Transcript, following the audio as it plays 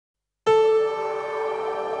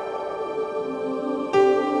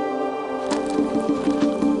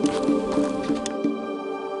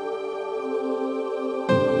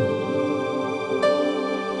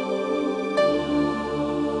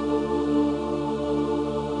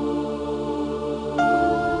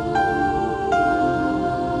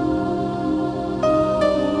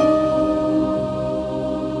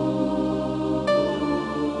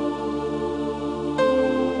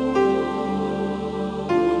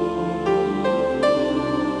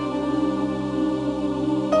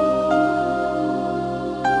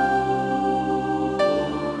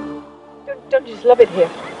love it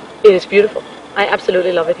here. It is beautiful. I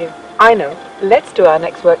absolutely love it here. I know. Let's do our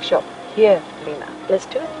next workshop here, Lena. Let's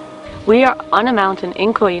do it. We are on a mountain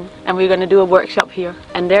in Coin, and we're going to do a workshop here.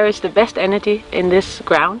 And there is the best energy in this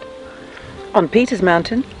ground. On Peter's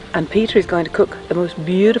mountain, and Peter is going to cook the most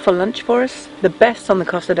beautiful lunch for us, the best on the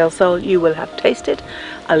Costa del Sol you will have tasted,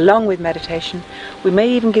 along with meditation. We may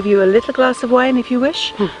even give you a little glass of wine if you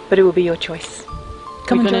wish, but it will be your choice.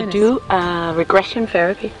 We're going to do a regression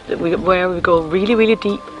therapy where we go really, really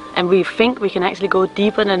deep, and we think we can actually go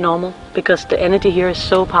deeper than normal because the energy here is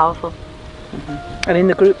so powerful. And in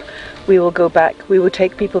the group, we will go back, we will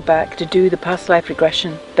take people back to do the past life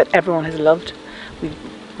regression that everyone has loved.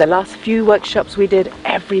 The last few workshops we did,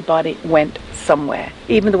 everybody went somewhere.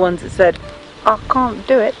 Even the ones that said, I can't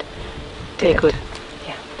do it. They could.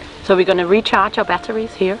 Yeah. So we're going to recharge our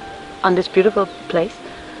batteries here on this beautiful place.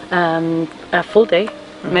 A full day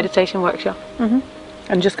meditation workshop.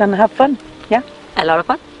 And just going to have fun. Yeah. A lot of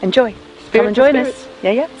fun. Enjoy. Come and join us.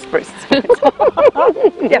 Yeah, yeah. Spirits and spirits.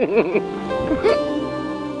 Yeah.